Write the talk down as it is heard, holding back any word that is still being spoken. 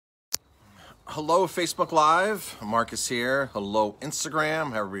Hello, Facebook Live. Marcus here. Hello,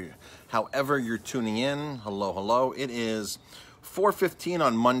 Instagram. However you're tuning in. Hello, hello. It is 4:15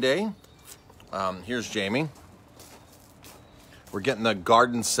 on Monday. Here's Jamie. We're getting the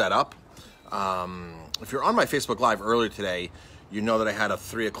garden set up. If you're on my Facebook Live earlier today, you know that I had a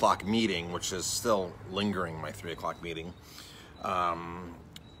 3 o'clock meeting, which is still lingering, my 3 o'clock meeting.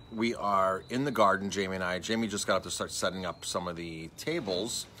 We are in the garden, Jamie and I. Jamie just got up to start setting up some of the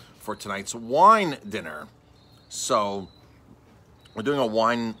tables for tonight's wine dinner. So we're doing a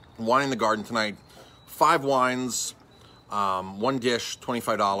wine in the garden tonight. 5 wines, one dish,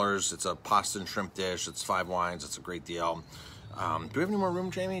 $25. It's a pasta and shrimp dish. It's 5 wines. It's a great deal. Do we have any more room,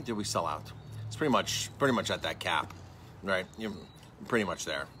 Jamie? Did we sell out? It's pretty much at that cap, right? You're pretty much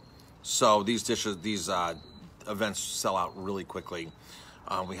there. So these events sell out really quickly.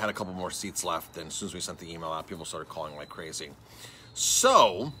 We had a couple more seats left, and as soon as we sent the email out, people started calling like crazy.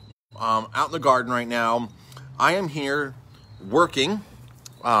 So, out in the garden right now, I am here working.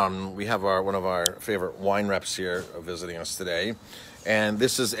 We have one of our favorite wine reps here visiting us today, and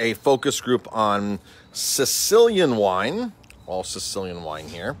this is a focus group on Sicilian wine, all Sicilian wine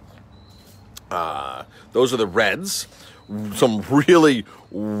here. Those are the reds. Some really,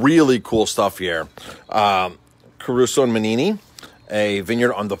 really cool stuff here. Caruso and Menini, a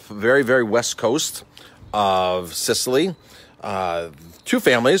vineyard on the very, very west coast of Sicily. 2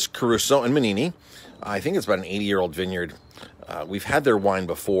 families, Caruso and Menini. I think it's about an 80-year-old vineyard. We've had their wine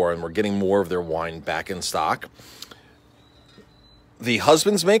before, and we're getting more of their wine back in stock. The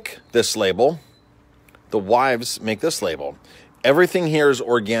husbands make this label. The wives make this label. Everything here is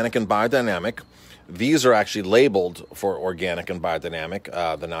organic and biodynamic. These are actually labeled for organic and biodynamic,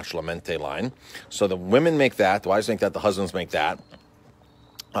 the Naturalmente line. So the women make that, the wives make that, the husbands make that.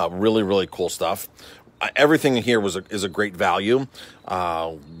 Really, really cool stuff. Everything here is a great value.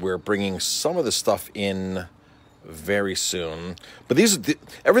 We're bringing some of the stuff in very soon. But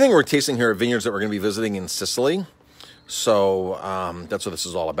everything we're tasting here are vineyards that we're going to be visiting in Sicily. So that's what this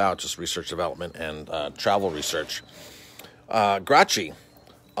is all about, just research development and travel research. Gracchi,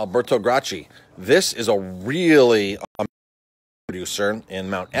 Alberto Gracchi. This is a really producer in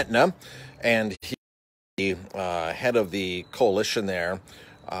Mount Etna, and he's the head of the coalition there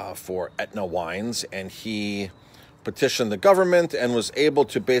for Etna Wines, and he petitioned the government and was able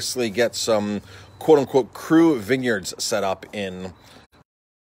to basically get some quote-unquote cru vineyards set up in,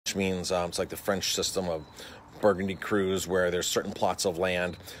 which means it's like the French system of Burgundy crus, where there's certain plots of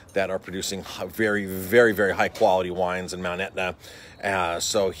land that are producing very, very, very high-quality wines in Mount Etna.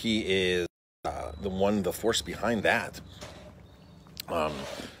 So he is the force behind that.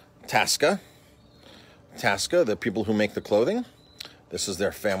 Tasca, the people who make the clothing. This is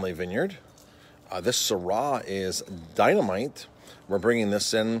their family vineyard. This Syrah is dynamite. We're bringing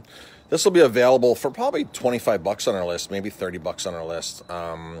this in. This will be available for probably $25 on our list, maybe $30 on our list.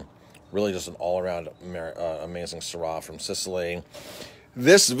 Really just an all-around amazing Syrah from Sicily.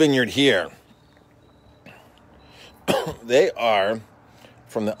 This vineyard here, they are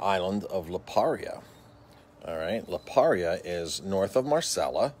from the island of Lipari. All right, Lipari is north of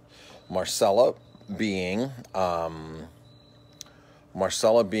Marsala. Marsala being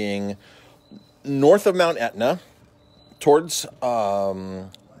north of Mount Etna, towards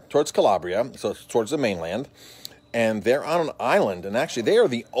Calabria, so towards the mainland, and they're on an island, and actually they are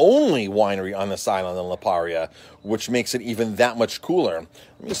the only winery on this island in Lipari, which makes it even that much cooler.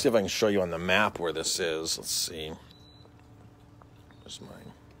 Let me see if I can show you on the map where this is. Let's see. There's my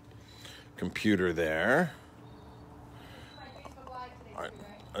computer there. All right.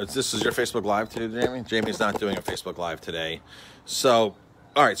 This is your Facebook Live today, Jamie? Jamie's not doing a Facebook Live today. So,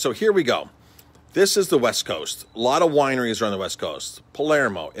 all right, so here we go. This is the West Coast. A lot of wineries are on the West Coast.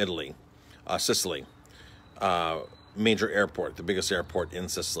 Palermo, Italy, Sicily, major airport, the biggest airport in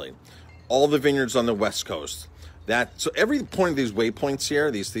Sicily. All the vineyards on the West Coast. So every point of these waypoints here,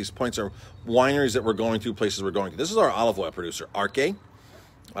 these points are wineries that we're going to, places we're going to. This is our olive oil producer, Arche,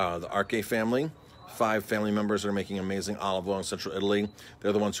 the Arche family. 5 family members that are making amazing olive oil in central Italy.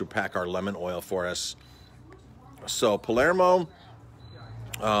 They're the ones who pack our lemon oil for us. So Palermo,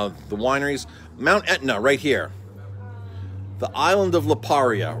 the wineries, Mount Etna right here, the island of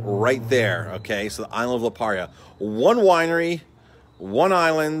Lipari right there. Okay, so the island of Lipari, 1 winery, 1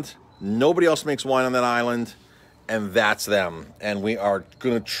 island. Nobody else makes wine on that island, and that's them. And we are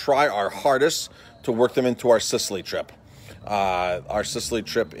going to try our hardest to work them into our Sicily trip. Our Sicily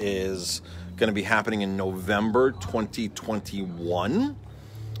trip is going to be happening in November 2021.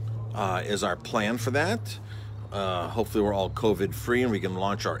 Is our plan for that. Hopefully we're all COVID-free and we can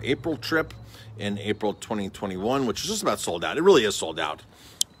launch our April trip in April 2021, which is just about sold out. It really is sold out.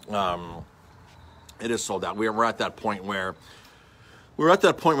 It is sold out. We're at that point where we were at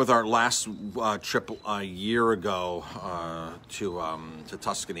that point with our last trip a year ago to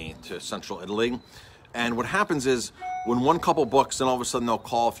Tuscany, to central Italy. And what happens is when one couple books, then all of a sudden they'll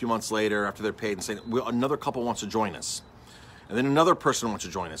call a few months later after they're paid and say, another couple wants to join us. And then another person wants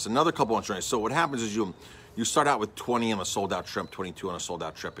to join us. Another couple wants to join us. So what happens is you start out with 20 on a sold out trip, 22 on a sold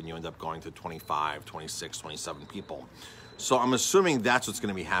out trip, and you end up going to 25, 26, 27 people. So I'm assuming that's what's going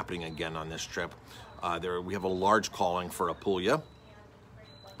to be happening again on this trip. We have a large calling for Apulia,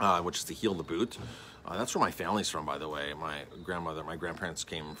 which is to heal the boot. That's where my family's from, by the way. My grandparents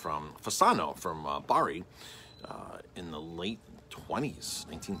came from Fasano, from Bari, in the late 20s,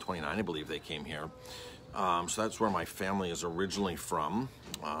 1929, I believe they came here. So that's where my family is originally from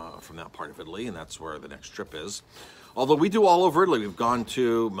that part of Italy, and that's where the next trip is. Although we do all over Italy. We've gone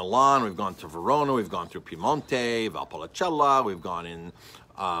to Milan, we've gone to Verona, we've gone through Piemonte, Valpolicella, we've gone in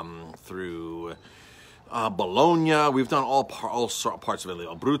through Bologna. We've done all parts of Italy,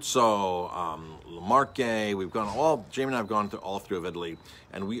 Abruzzo, Marche. We've gone Jamie and I have gone through all through Italy,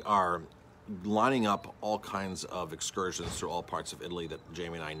 and we are lining up all kinds of excursions through all parts of Italy that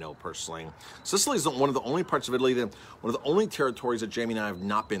Jamie and I know personally. Sicily is one of the only parts of Italy one of the only territories that Jamie and I have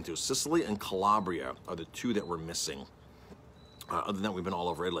not been to. Sicily and Calabria are the two that we're missing. Other than that, we've been all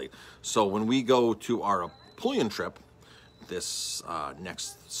over Italy. So when we go to our Apulian trip this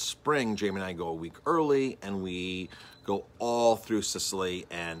next spring, Jamie and I go a week early, and we go all through Sicily,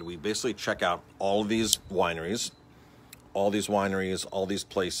 and we basically check out all of these wineries, all these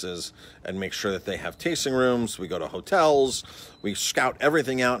places, and make sure that they have tasting rooms. We go to hotels, we scout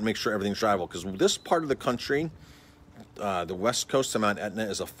everything out and make sure everything's drivable, because this part of the country, the west coast of Mount Etna,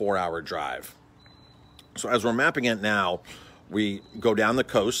 is a 4-hour drive. So as we're mapping it now, we go down the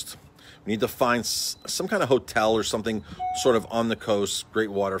coast. We need to find some kind of hotel or something sort of on the coast, great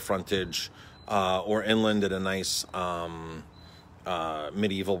water frontage, or inland at a nice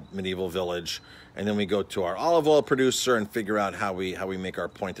medieval village. And then we go to our olive oil producer and figure out how we make our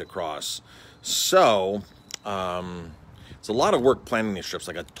point across. So it's a lot of work planning these trips,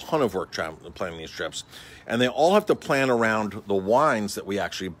 like a ton of work planning these trips. And they all have to plan around the wines that we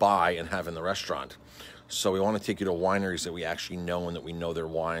actually buy and have in the restaurant. So we want to take you to wineries that we actually know and that we know their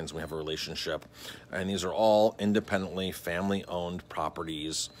wines. We have a relationship. And these are all independently family-owned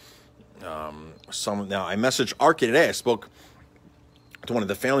properties. Now, I messaged Arche today. I spoke to one of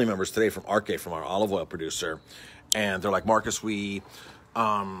the family members today from Arche, from our olive oil producer, and they're like, Marcus, we're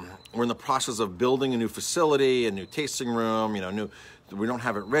in the process of building a new facility, a new tasting room, we don't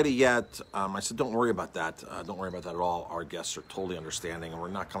have it ready yet. I said, don't worry about that. Don't worry about that at all. Our guests are totally understanding, and we're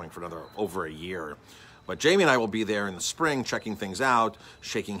not coming for over a year. But Jamie and I will be there in the spring, checking things out,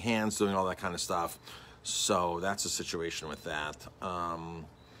 shaking hands, doing all that kind of stuff. So that's the situation with that. All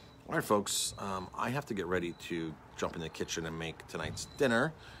right, folks, I have to get ready to jump in the kitchen and make tonight's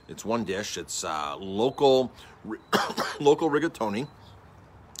dinner. It's one dish. It's local rigatoni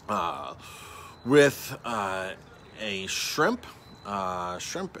with a shrimp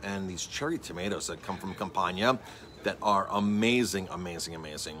and these cherry tomatoes that come from Campania that are amazing, amazing,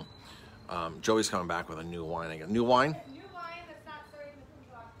 amazing. Joey's coming back with a new wine again. New wine? New wine that's not starting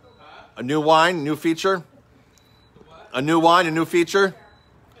until October. A new wine, new feature? A new wine, a new feature?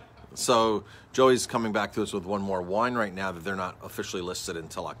 So Joey's coming back to us with one more wine right now that they're not officially listed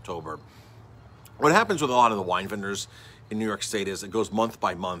until October. What happens with a lot of the wine vendors in New York State is it goes month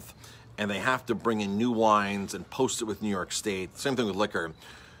by month, and they have to bring in new wines and post it with New York State. Same thing with liquor.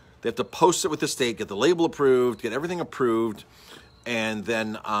 They have to post it with the state, get the label approved, get everything approved, and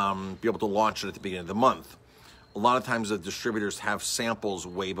then be able to launch it at the beginning of the month. A lot of times the distributors have samples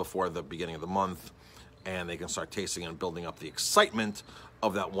way before the beginning of the month, and they can start tasting and building up the excitement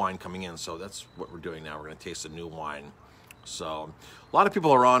of that wine coming in. So that's what we're doing now. We're going to taste a new wine. So a lot of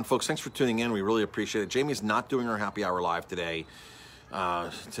people are on, folks. Thanks for tuning in. We really appreciate it. Jamie's not doing her happy hour live today.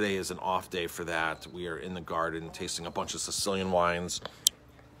 Today is an off day for that. We are in the garden tasting a bunch of Sicilian wines,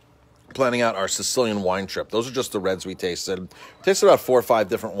 planning out our Sicilian wine trip. Those are just the reds we tasted. We tasted about 4 or 5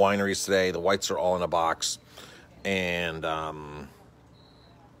 different wineries today. The whites are all in a box. And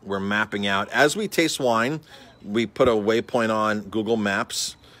we're mapping out. As we taste wine, we put a waypoint on Google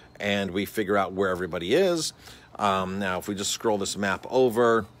Maps, and we figure out where everybody is. Now, if we just scroll this map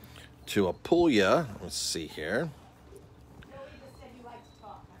over to Apulia, let's see here.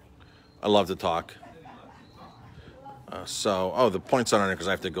 I love to talk. The points aren't on it because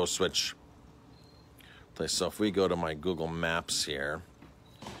I have to go switch place. So if we go to my Google Maps here,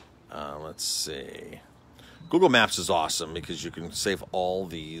 let's see. Google Maps is awesome because you can save all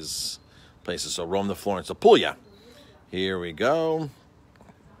these places. So Rome to Florence, Apulia. Here we go.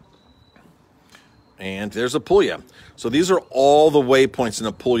 And there's Apulia. So these are all the waypoints in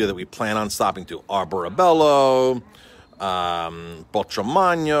Apulia that we plan on stopping to. Arborabello,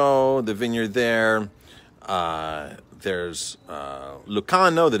 Bocciamagno, the vineyard there. There's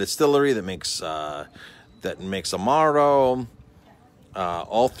Lucano, the distillery that makes Amaro.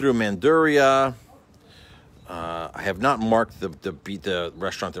 All through Manduria. I have not marked the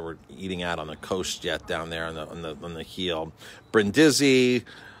restaurant that we're eating at on the coast yet, down there on the heel. Brindisi,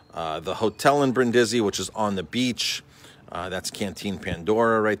 the hotel in Brindisi, which is on the beach. That's Canteen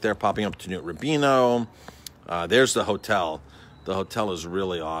Pandora right there, popping up to Newt Rubino. There's the hotel. The hotel is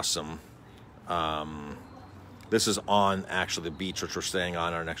really awesome. This is on actually the beach, which we're staying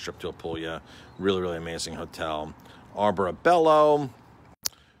on our next trip to Apulia. Really, really amazing hotel. Arborabello.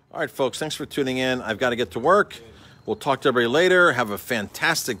 All right, folks, thanks for tuning in. I've got to get to work. We'll talk to everybody later. Have a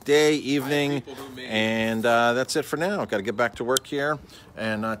fantastic day, evening. And that's it for now. Got to get back to work here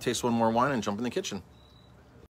and taste one more wine and jump in the kitchen.